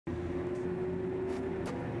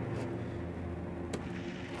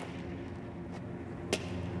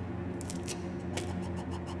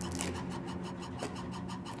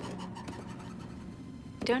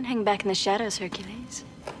Don't hang back in the shadows, Hercules.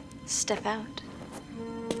 Step out,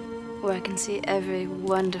 where I can see every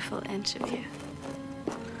wonderful inch of you.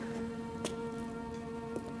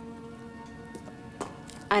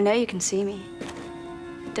 I know you can see me.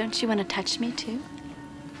 Don't you want to touch me, too?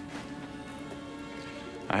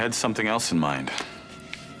 I had something else in mind.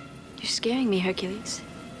 You're scaring me, Hercules.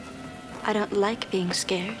 I don't like being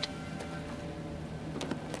scared.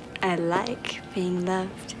 I like being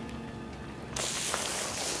loved.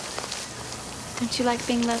 Don't you like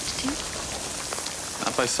being loved, too?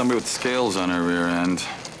 Not by somebody with scales on her rear end.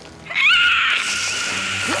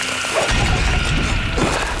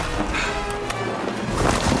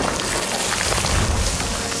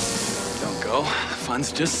 Don't go. The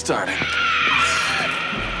fun's just starting.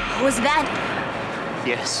 Was that?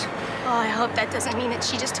 Yes. Oh, I hope that doesn't mean that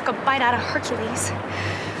she just took a bite out of Hercules.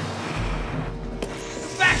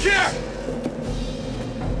 Back here!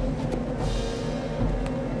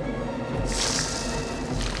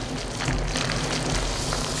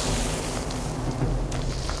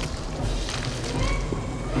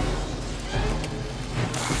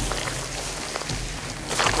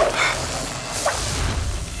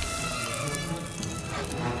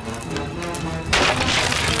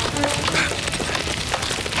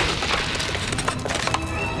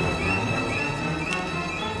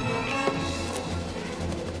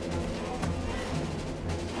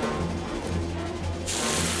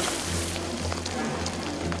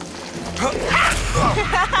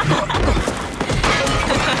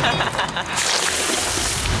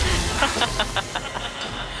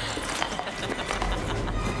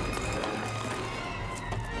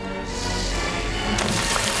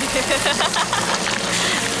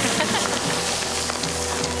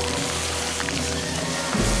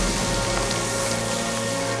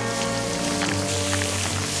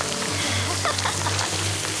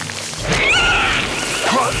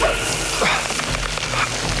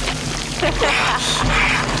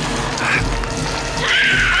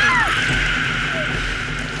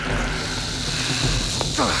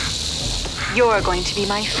 You're going to be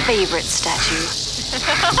my favorite statue.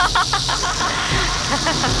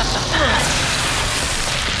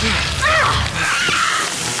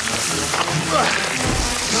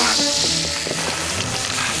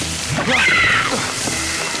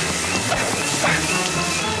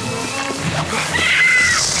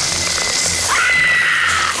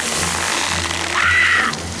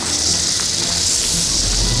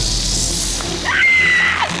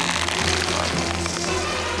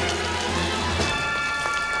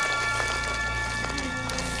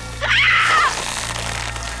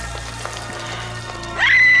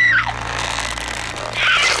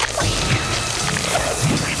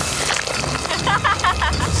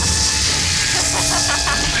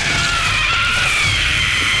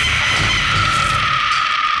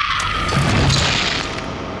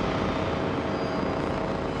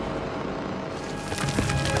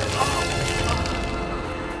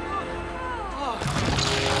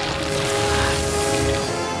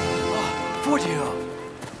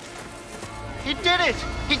 He did it!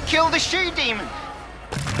 He killed the she-demon!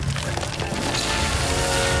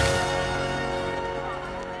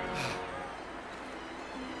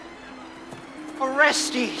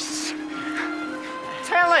 Orestes!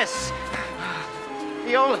 Tell us!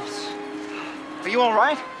 Aeolus, are you all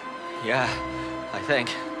right? Yeah, I think.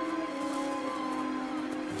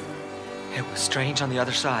 It was strange on the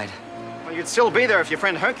other side. Well, you'd still be there if your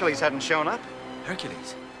friend Hercules hadn't shown up.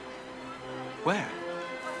 Hercules? Where?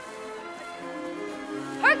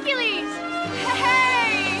 Hercules!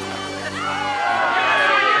 Hey!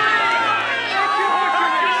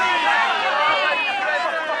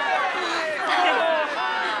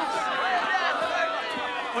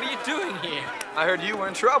 What are you doing here? I heard you were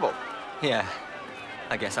in trouble. Yeah,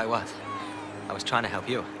 I guess I was. I was trying to help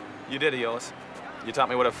you. You did, Aeolus. You taught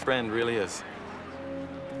me what a friend really is.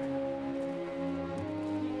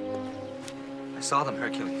 I saw them,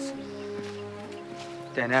 Hercules.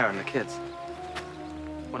 Hera and the kids.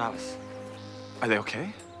 When I was... Are they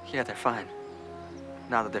okay? Yeah, they're fine.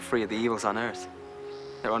 Now that they're free of the evils on Earth.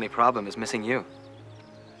 Their only problem is missing you.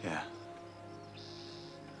 Yeah.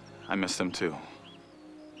 I miss them too.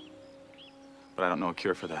 But I don't know a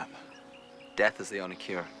cure for that. Death is the only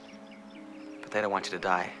cure. But they don't want you to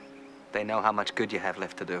die. They know how much good you have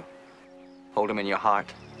left to do. Hold them in your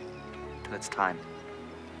heart till it's time.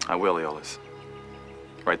 I will, Aeolus.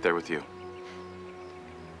 Right there with you.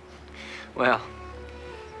 Well,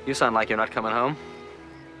 you sound like you're not coming home.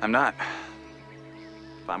 I'm not.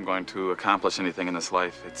 If I'm going to accomplish anything in this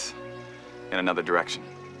life, it's in another direction.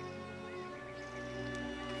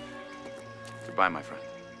 Goodbye, my friend.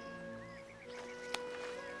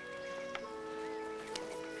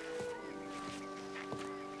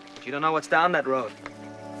 But you don't know what's down that road.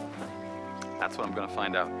 That's what I'm gonna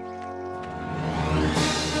find out.